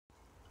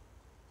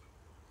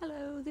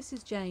Hello, this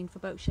is Jane for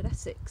Boatshed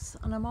Essex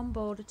and I'm on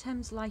board a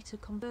Thames lighter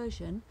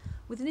conversion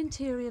with an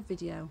interior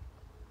video.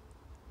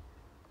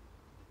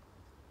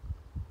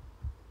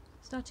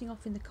 Starting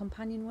off in the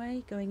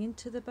companionway, going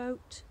into the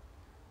boat,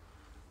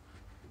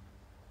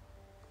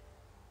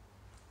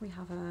 we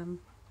have a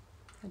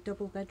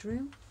double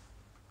bedroom.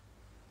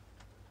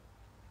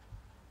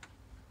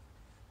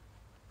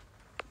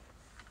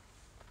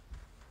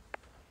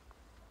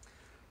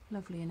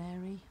 Lovely and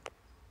airy.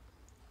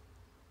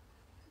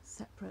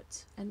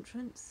 Separate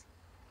entrance.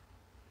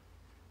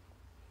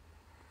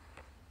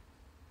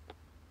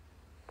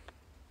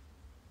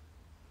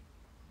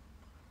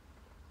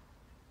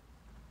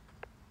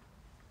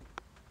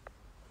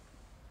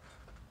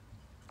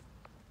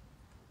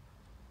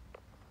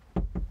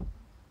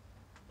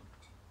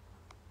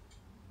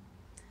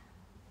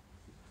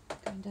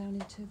 Going down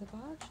into the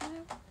barge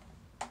now.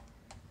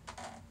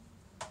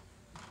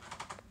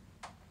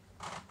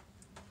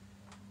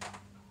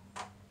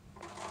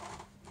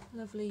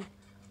 Lovely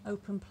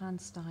open plan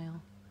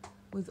style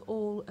with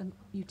all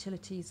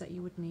utilities that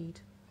you would need.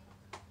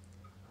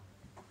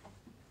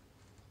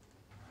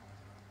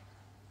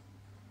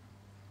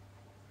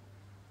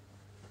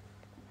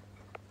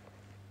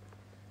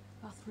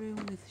 Bathroom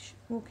with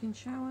walk-in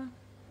shower,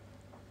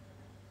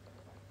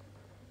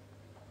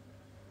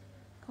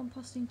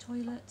 composting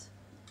toilet,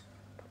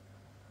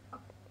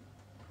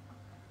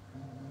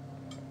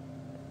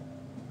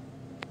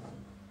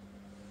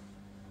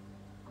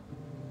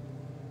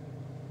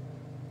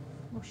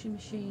 washing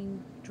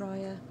machine,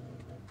 dryer,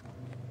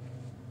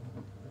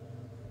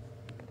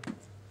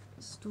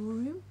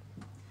 storeroom.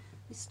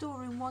 This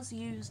storeroom was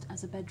used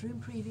as a bedroom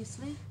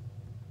previously.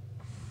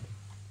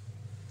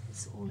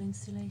 It's all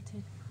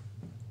insulated.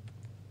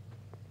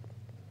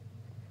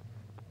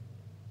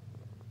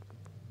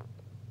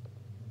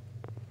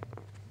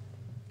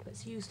 But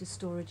it's used as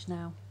storage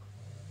now.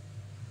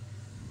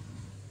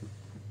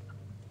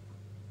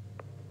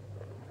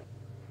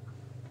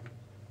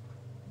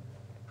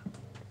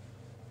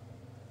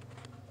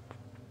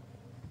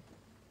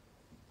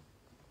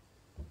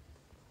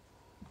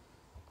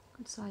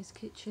 Good sized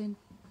kitchen,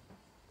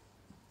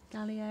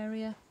 galley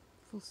area,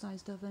 full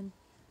sized oven,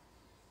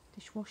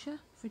 dishwasher,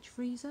 fridge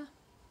freezer,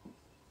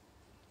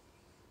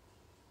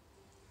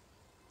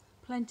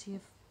 plenty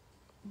of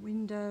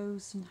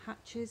windows and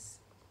hatches.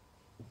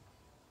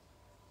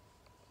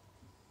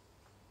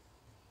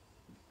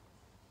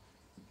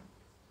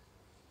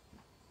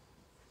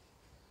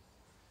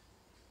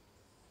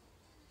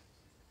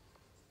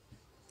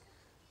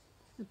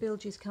 The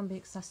bilges can be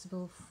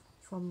accessible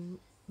from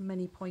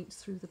many points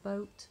through the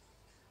boat.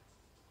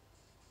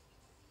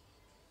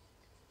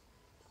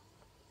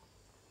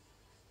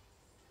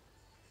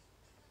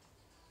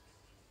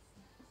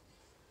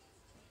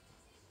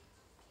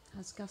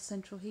 Has gas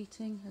central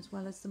heating as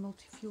well as the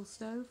multi-fuel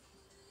stove.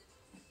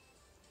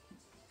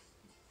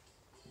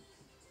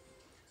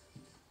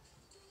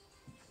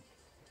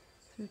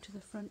 Through to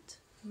the front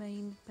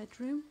main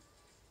bedroom.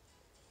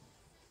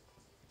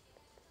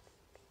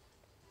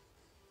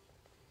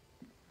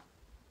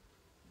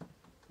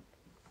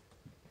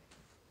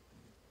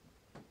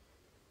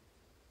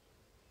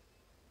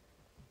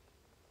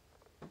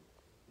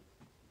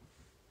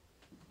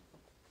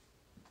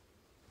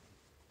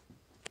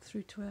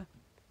 Through to a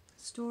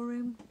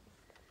storeroom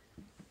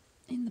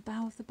in the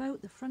bow of the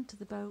boat. The front of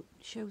the boat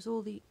shows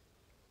all the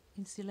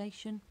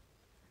insulation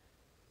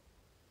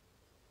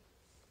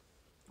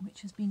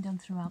which has been done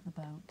throughout the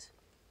boat.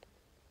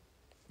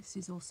 This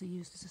is also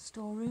used as a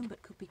storeroom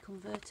but could be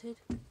converted.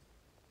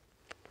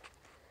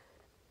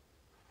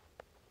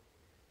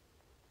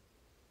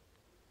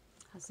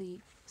 Has the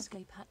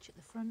escape hatch at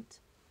the front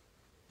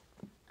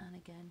and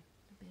again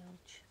the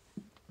bilge.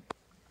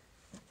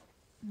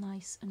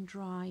 Nice and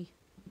dry.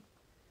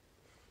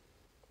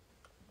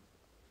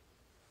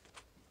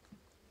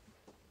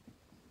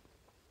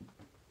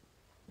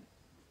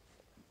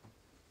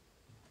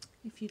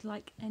 If you'd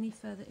like any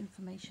further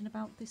information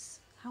about this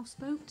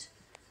houseboat,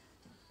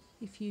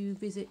 if you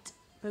visit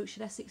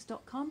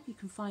boatshedessex.com, you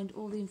can find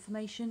all the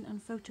information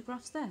and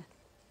photographs there.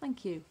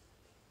 Thank you.